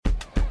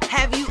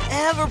Have you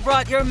ever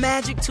brought your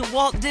magic to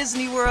Walt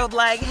Disney World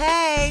like,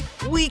 hey,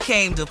 we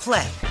came to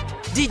play?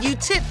 Did you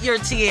tip your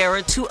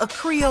tiara to a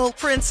Creole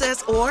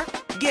princess or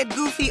get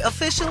goofy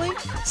officially?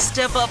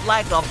 Step up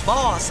like a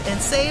boss and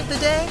save the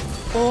day?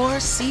 Or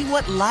see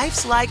what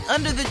life's like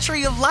under the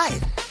tree of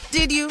life?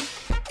 Did you?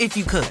 If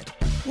you could.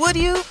 Would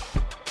you?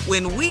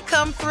 When we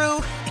come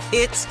through,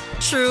 it's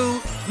true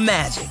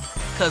magic.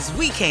 'Cause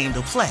we came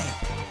to play.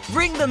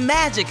 Bring the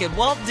magic at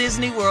Walt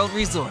Disney World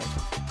Resort.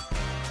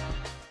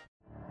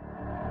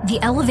 The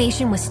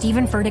Elevation with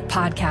Stephen Furtick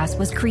podcast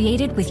was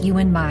created with you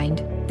in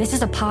mind. This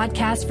is a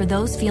podcast for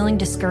those feeling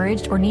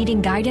discouraged or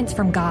needing guidance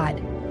from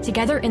God.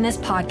 Together in this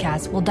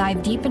podcast, we'll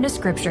dive deep into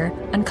Scripture,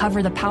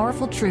 uncover the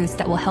powerful truths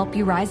that will help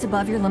you rise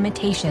above your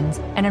limitations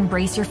and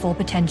embrace your full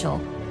potential.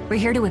 We're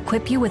here to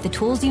equip you with the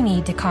tools you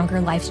need to conquer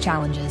life's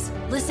challenges.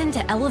 Listen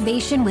to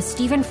Elevation with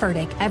Stephen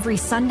Furtick every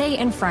Sunday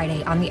and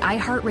Friday on the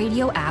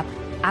iHeartRadio app,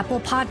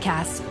 Apple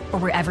Podcasts, or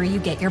wherever you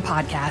get your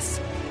podcasts.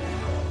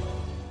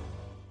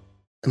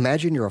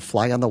 Imagine you're a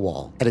fly on the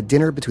wall at a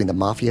dinner between the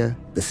Mafia,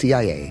 the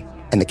CIA,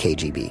 and the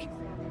KGB.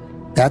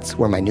 That's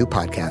where my new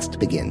podcast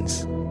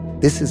begins.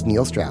 This is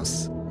Neil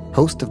Strauss,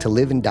 host of To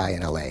Live and Die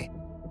in LA,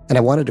 and I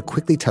wanted to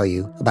quickly tell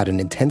you about an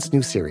intense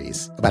new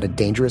series about a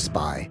dangerous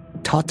spy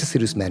taught to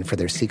seduce men for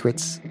their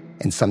secrets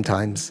and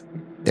sometimes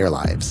their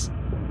lives.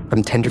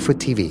 From Tenderfoot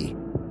TV,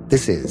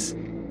 this is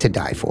To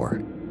Die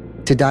For.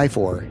 To Die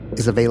For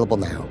is available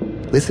now.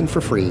 Listen for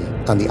free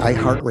on the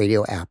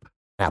iHeartRadio app,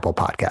 Apple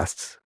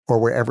Podcasts, or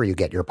wherever you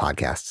get your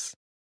podcasts.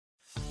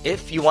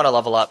 If you want to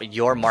level up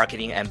your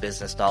marketing and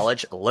business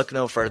knowledge, look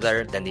no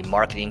further than the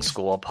Marketing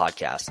School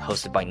podcast,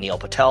 hosted by Neil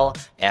Patel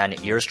and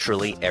yours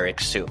truly, Eric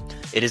Su.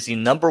 It is the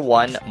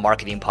 #1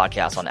 marketing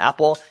podcast on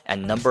Apple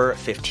and number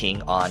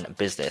 15 on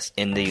business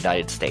in the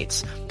United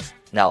States.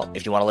 Now,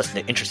 if you want to listen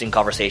to interesting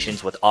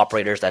conversations with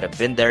operators that have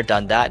been there,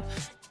 done that,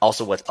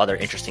 also with other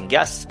interesting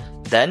guests,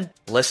 then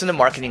listen to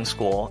Marketing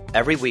School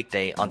every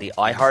weekday on the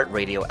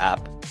iHeartRadio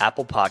app,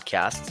 Apple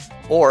Podcasts,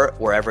 or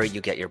wherever you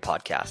get your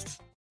podcasts.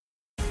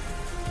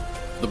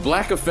 The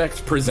Black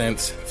Effect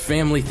presents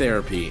Family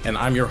Therapy, and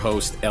I'm your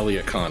host,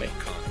 Elliot Connie.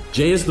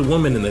 Jay is the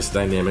woman in this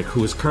dynamic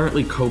who is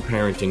currently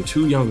co-parenting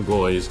 2 young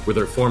boys with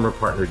her former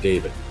partner,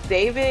 David.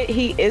 David,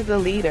 he is a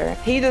leader.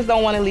 He just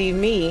don't want to leave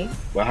me.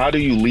 But how do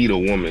you lead a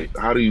woman?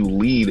 How do you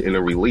lead in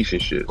a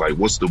relationship? Like,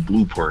 what's the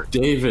blueprint?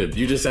 David,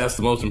 you just asked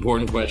the most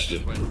important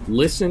question.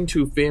 Listen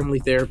to Family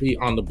Therapy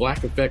on the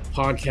Black Effect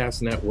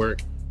Podcast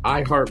Network,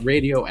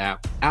 iHeartRadio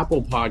app,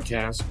 Apple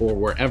Podcasts, or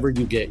wherever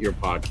you get your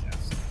podcasts.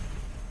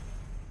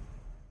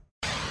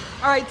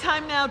 All right,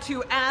 time now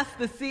to ask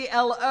the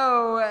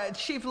CLO,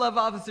 Chief Love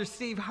Officer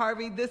Steve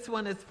Harvey. This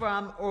one is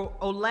from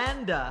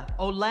Olanda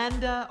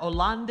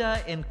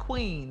in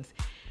Queens.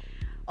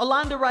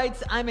 Olanda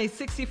writes, I'm a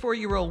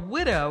 64-year-old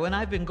widow, and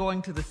I've been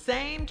going to the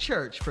same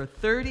church for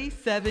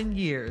 37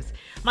 years.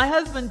 My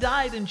husband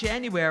died in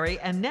January,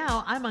 and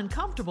now I'm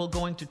uncomfortable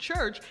going to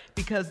church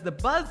because the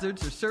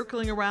buzzards are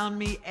circling around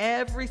me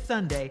every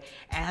Sunday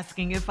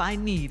asking if I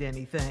need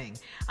anything.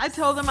 I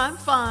told them I'm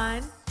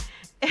fine.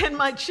 And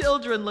my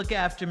children look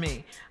after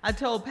me. I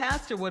told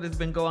Pastor what has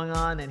been going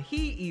on, and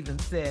he even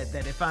said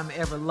that if I'm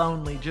ever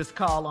lonely, just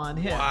call on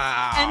him.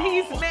 Wow. And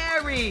he's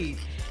married.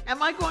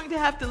 Am I going to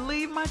have to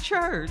leave my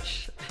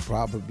church?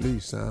 Probably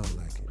sound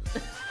like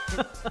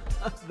it.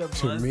 The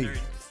to me.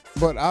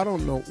 But I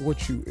don't know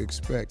what you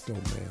expect, though,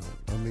 man.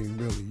 I mean,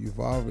 really, you've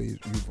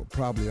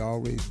probably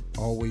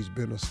always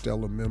been a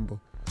stellar member.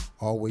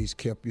 Always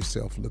kept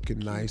yourself looking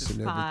nice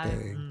and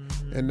everything.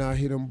 Mm-hmm. And now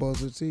here them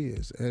buzzards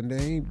is. And they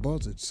ain't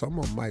buzzards. Some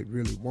of them might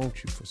really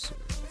want you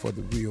for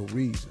the real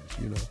reasons,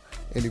 you know.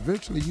 And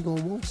eventually you're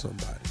going to want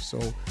somebody.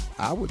 So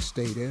I would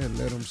stay there and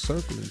let them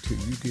circle until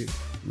you get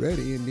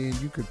ready. And then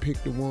you can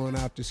pick the one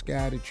out the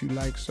sky that you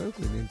like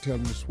circling and tell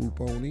them to swoop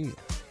on in.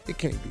 It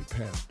can't be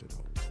Pastor, though.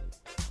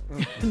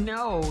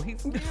 No,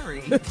 he's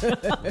married.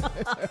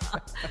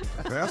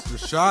 Pastor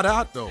shot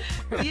out, though.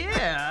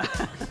 Yeah.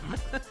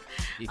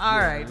 All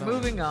right,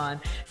 moving on.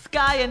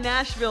 Sky in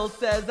Nashville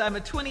says, I'm a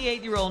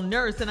 28-year-old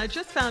nurse, and I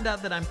just found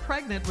out that I'm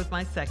pregnant with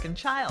my second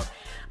child.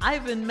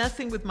 I've been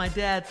messing with my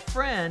dad's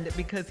friend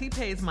because he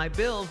pays my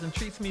bills and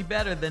treats me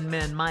better than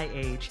men my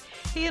age.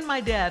 He and my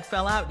dad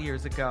fell out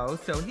years ago,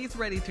 so he's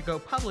ready to go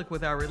public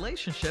with our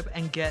relationship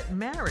and get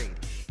married.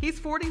 He's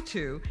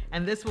 42,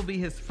 and this will be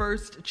his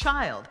first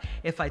child.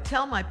 If I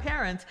tell my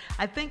parents,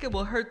 I think it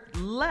will hurt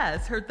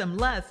them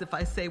less if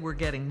I say we're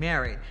getting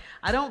married.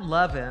 I don't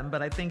love him,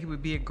 but I think he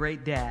would be a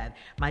great dad.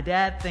 My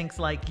dad thinks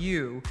like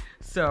you,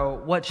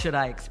 so what should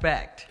I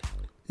expect?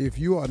 If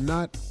you are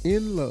not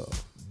in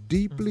love,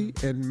 deeply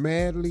and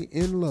madly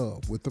in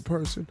love with the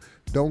person,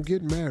 don't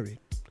get married.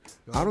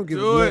 I don't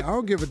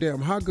give a damn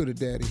how good a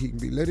daddy he can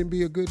be. Let him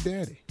be a good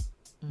daddy.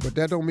 But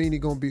that don't mean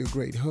he's going to be a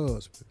great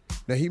husband.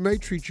 Now, he may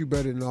treat you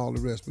better than all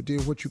the rest, but then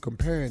what you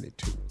comparing it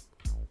to?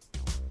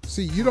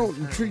 See, you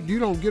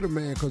don't get a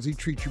man because he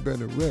treats you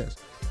better than the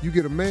rest. You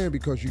get a man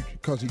because he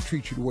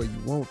treats you the way you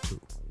want to.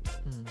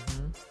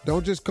 Mm-hmm.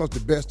 Don't just because the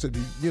best of the,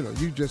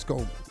 you just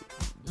going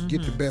to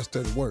get the best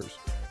of the worst.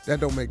 That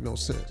don't make no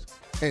sense.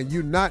 and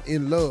you're not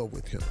in love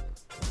with him,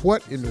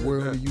 what in the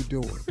world are you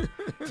doing?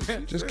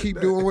 Just keep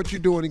doing what you're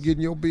doing and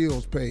getting your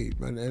bills paid,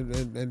 man.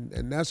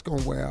 And that's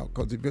going to wear out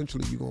because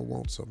eventually you're going to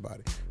want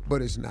somebody.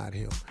 But it's not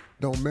him.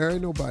 Don't marry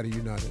nobody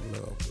you're not in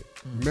love with.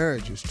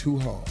 Marriage is too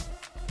hard.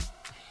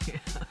 Yeah.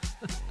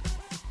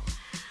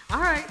 All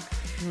right.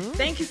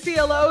 Thank you,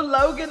 CLO.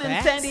 Logan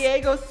in San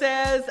Diego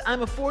says,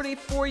 I'm a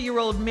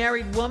 44-year-old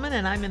married woman,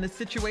 and I'm in a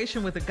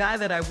situation with a guy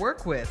that I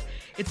work with.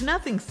 It's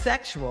nothing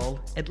sexual,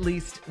 at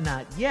least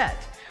not yet.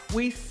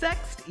 We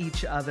sexted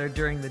each other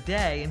during the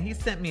day, and he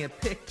sent me a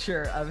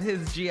picture of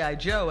his G.I.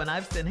 Joe, and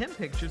I've sent him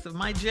pictures of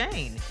my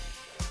Jane.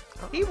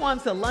 He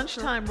wants a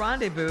lunchtime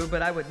rendezvous,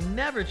 but I would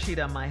never cheat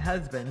on my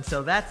husband,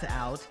 so that's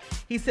out.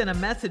 He sent a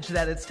message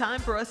that it's time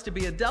for us to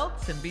be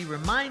adults and be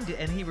reminded,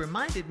 and he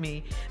reminded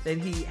me that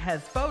he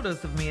has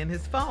photos of me in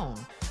his phone.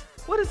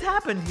 What has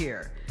happened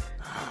here?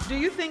 Do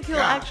you think he'll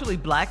actually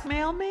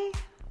blackmail me?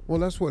 Well,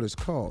 that's what it's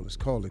called. It's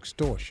called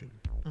extortion.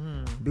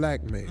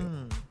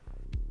 Blackmail.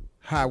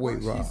 Highway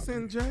robbery. Why she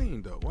send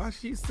Jane, though? Why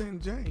she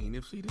send Jane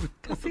if she didn't?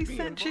 Because he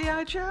sent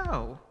G.I.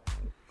 Joe.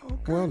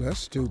 Okay. Well, that's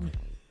stupid.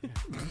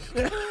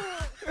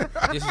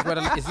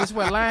 Is this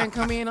where lying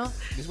come in, huh?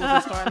 This where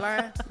we start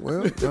lying?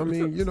 Well, I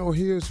mean,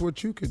 here's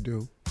what you could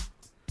do.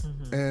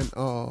 And,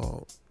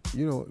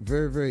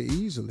 very, very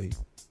easily.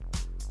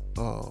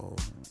 Well,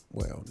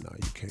 no,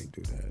 you can't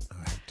do that. I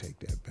have to take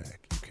that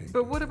back. You can't.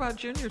 But what about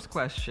Junior's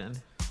question?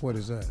 What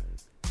is that?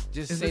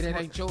 Just say that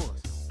ain't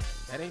yours.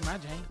 That ain't my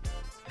Jane.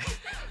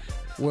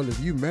 Well, if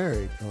you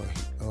married,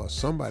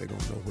 somebody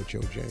gonna know what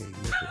your Jane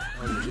look like.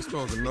 Oh, yeah, you're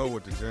supposed to know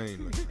what the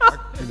Jane look like.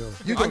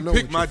 You gonna know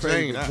what your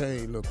favorite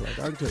Jane look like.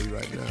 I can tell you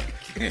right now.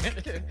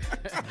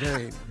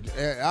 Jane,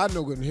 I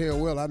know good and hell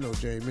well. I know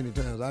Jane many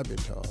times. I've been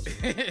Tarzan.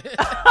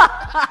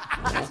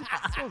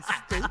 So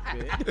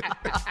stupid.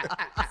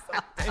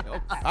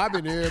 I've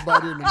been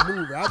everybody in the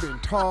movie. I've been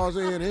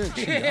Tarzan and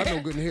Cheetah. I know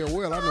good and hell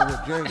well. I know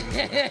what Jane look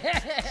like.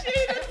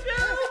 Cheetah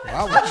too. Well,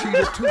 I was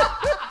Cheetah too.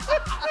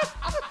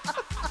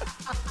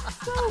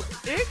 So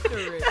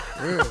ignorant.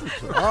 Yeah,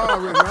 so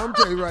I'm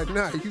telling you right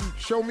now, you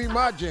show me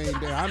my Jane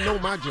there, I know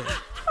my Jane.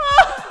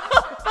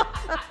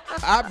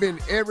 I've been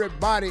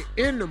everybody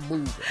in the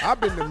movie. I've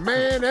been the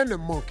man and the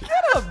monkey.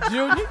 Shut up,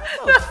 Junior.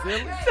 So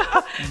silly.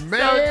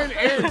 Man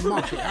and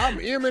monkey. I'm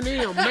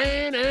Eminem,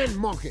 man and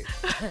monkey.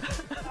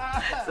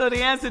 So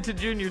the answer to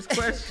Junior's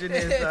question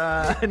is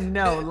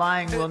no,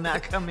 lying will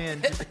not come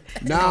in.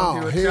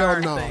 No, hell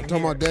no. I'm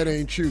talking about that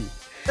ain't you.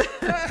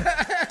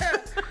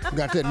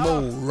 Got that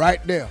mold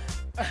right there.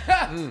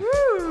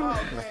 Oh,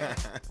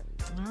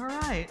 all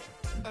right.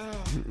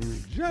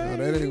 No,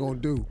 that ain't gonna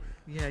do.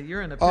 Yeah,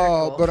 you're in a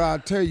pickle. But I'll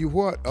tell you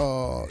what,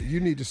 you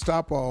need to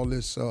stop all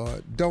this.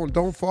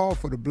 Don't fall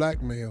for the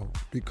blackmail,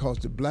 because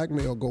the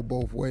blackmail go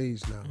both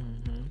ways now.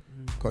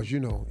 Because,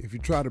 if you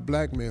try to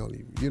blackmail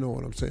him, you know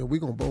what I'm saying? We're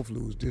going to both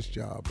lose this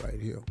job right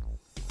here.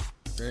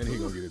 And he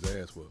going to get his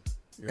ass whooped.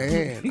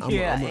 And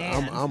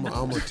I'm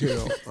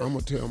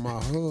gonna tell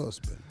my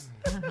husband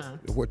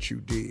what you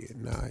did.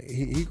 Now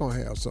he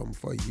gonna have something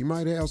for you. You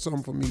might have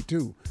something for me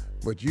too,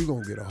 but you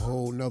gonna get a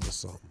whole nother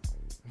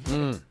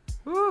something.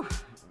 Oh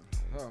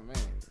man,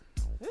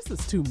 this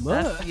is too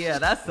much.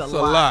 That's a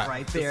lot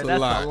right there.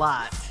 That's a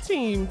lot.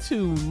 Seem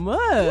too much.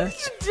 What are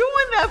you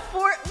doing that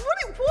for?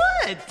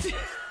 What?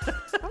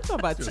 I'm talking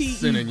about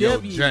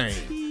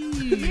TEWT.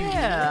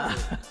 Yeah.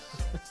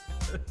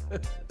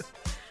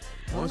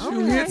 Once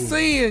you hit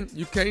sin,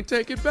 you can't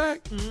take it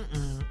back.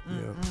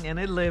 And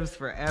it lives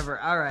forever.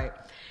 All right.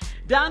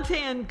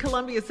 Dante in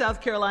Columbia,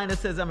 South Carolina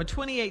says, I'm a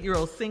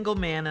 28-year-old single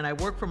man and I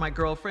work for my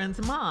girlfriend's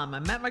mom. I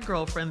met my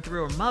girlfriend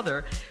through her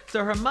mother,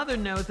 so her mother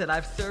knows that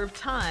I've served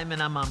time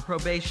and I'm on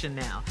probation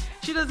now.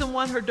 She doesn't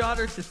want her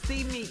daughter to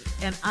see me,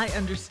 and I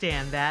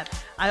understand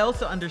that. I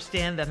also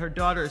understand that her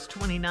daughter is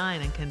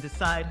 29 and can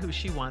decide who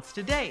she wants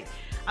to date.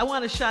 I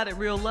want a shot at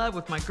real love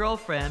with my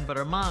girlfriend, but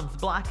her mom's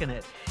blocking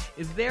it.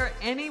 Is there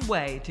any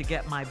way to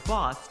get my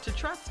boss to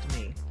trust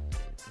me?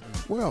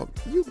 Well,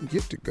 you can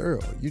get the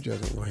girl. You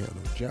just ain't gonna have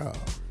no job.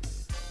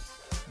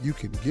 You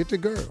can get the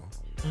girl.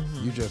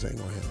 You just ain't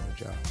gonna have no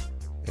job.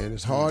 And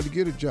it's hard to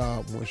get a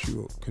job once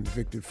you're a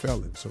convicted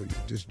felon. So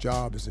this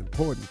job is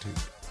important to you.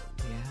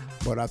 Yeah.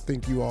 But I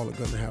think you all are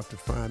gonna have to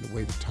find a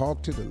way to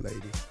talk to the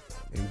lady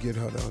and get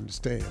her to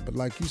understand. But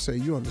like you say,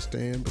 you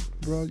understand. But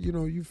bro,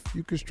 you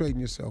can straighten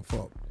yourself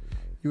up.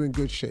 You're in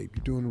good shape.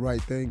 You're doing the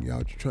right thing. You're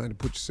out. You're trying to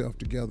put yourself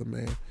together,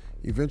 man.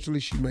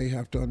 Eventually, she may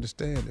have to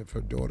understand if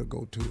her daughter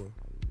go to her.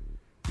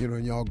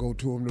 And y'all go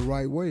to him the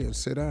right way and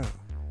sit down.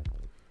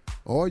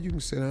 Or you can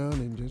sit down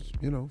and just,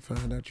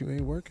 find out you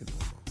ain't working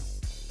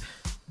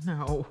no more.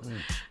 No.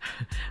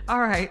 All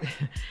right.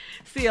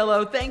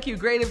 CLO, thank you.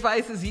 Great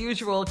advice as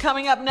usual.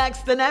 Coming up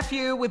next, the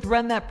nephew with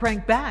Run That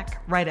Prank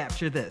Back right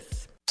after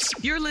this.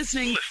 You're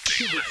listening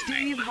to the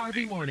Steve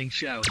Harvey Morning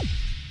Show.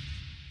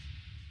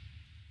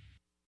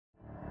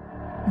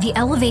 The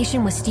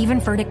Elevation with Stephen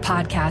Furtick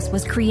podcast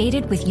was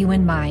created with you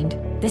in mind.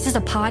 This is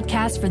a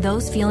podcast for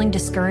those feeling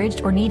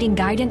discouraged or needing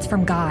guidance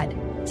from God.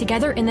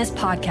 Together in this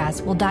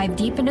podcast, we'll dive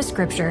deep into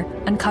scripture,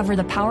 uncover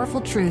the powerful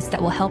truths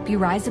that will help you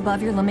rise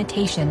above your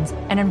limitations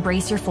and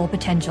embrace your full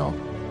potential.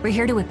 We're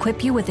here to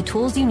equip you with the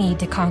tools you need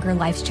to conquer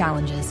life's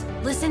challenges.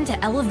 Listen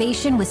to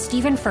Elevation with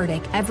Stephen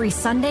Furtick every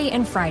Sunday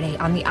and Friday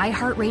on the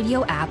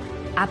iHeartRadio app,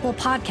 Apple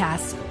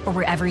Podcasts, or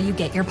wherever you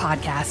get your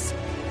podcasts.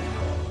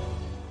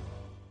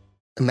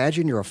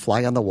 Imagine you're a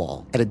fly on the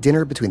wall at a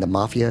dinner between the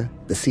mafia,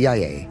 the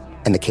CIA,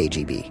 and the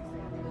KGB.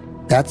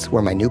 That's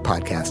where my new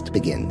podcast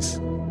begins.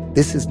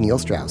 This is Neil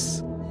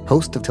Strauss,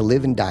 host of To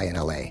Live and Die in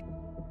LA,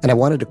 and I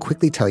wanted to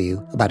quickly tell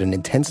you about an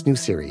intense new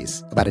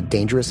series about a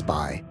dangerous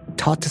spy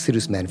taught to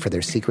seduce men for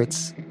their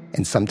secrets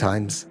and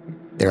sometimes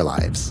their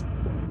lives.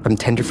 From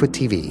Tenderfoot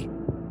TV,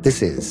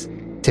 this is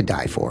To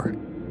Die For.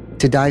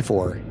 To Die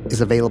For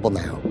is available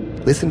now.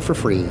 Listen for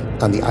free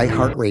on the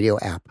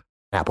iHeartRadio app,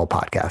 Apple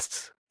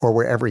Podcasts, or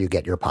wherever you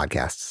get your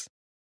podcasts.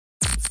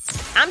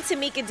 I'm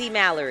Tamika D.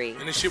 Mallory.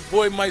 And it's your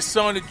boy, my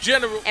son, the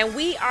General. And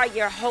we are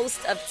your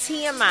hosts of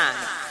TMI.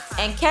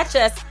 And catch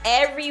us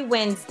every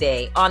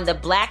Wednesday on the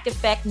Black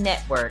Effect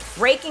Network,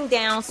 breaking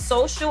down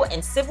social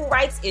and civil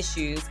rights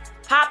issues,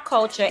 pop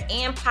culture,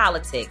 and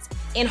politics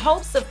in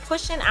hopes of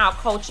pushing our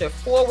culture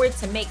forward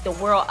to make the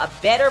world a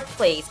better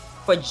place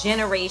for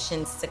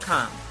generations to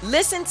come.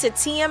 Listen to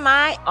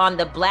TMI on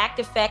the Black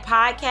Effect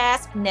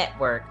Podcast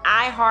Network,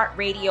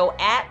 iHeartRadio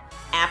app,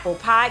 Apple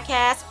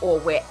Podcasts, or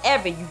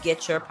wherever you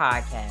get your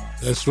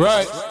podcasts. That's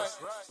right.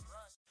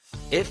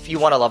 If you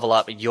want to level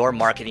up your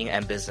marketing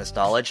and business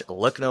knowledge,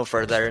 look no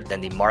further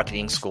than the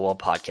Marketing School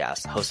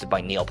podcast, hosted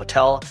by Neil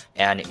Patel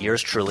and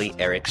yours truly,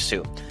 Eric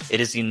Su. It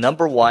is the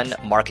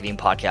 #1 marketing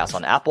podcast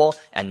on Apple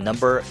and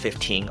number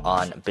 15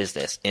 on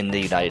business in the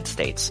United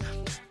States.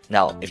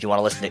 Now, if you want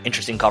to listen to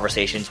interesting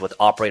conversations with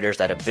operators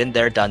that have been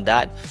there, done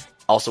that,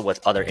 also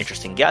with other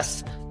interesting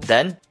guests,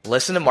 then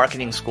listen to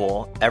Marketing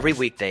School every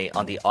weekday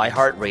on the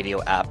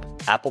iHeartRadio app,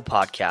 Apple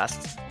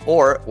Podcasts,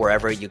 or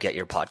wherever you get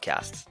your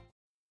podcasts.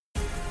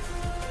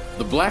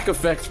 The Black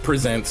Effect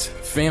presents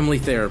Family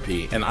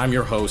Therapy, and I'm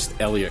your host,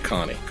 Elliot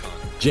Connie.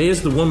 Jay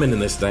is the woman in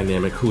this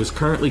dynamic who is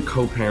currently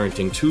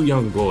co-parenting 2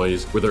 young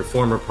boys with her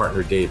former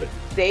partner, David.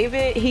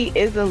 David, he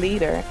is a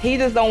leader. He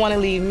just don't want to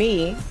leave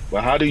me.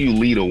 But how do you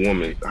lead a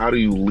woman? How do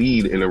you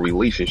lead in a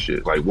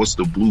relationship? Like, what's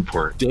the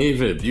blueprint?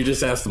 David, you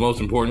just asked the most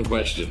important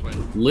question.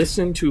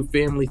 Listen to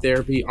Family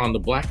Therapy on the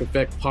Black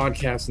Effect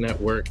Podcast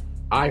Network,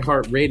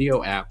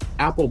 iHeartRadio app,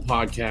 Apple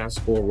Podcasts,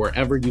 or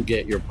wherever you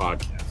get your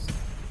podcasts.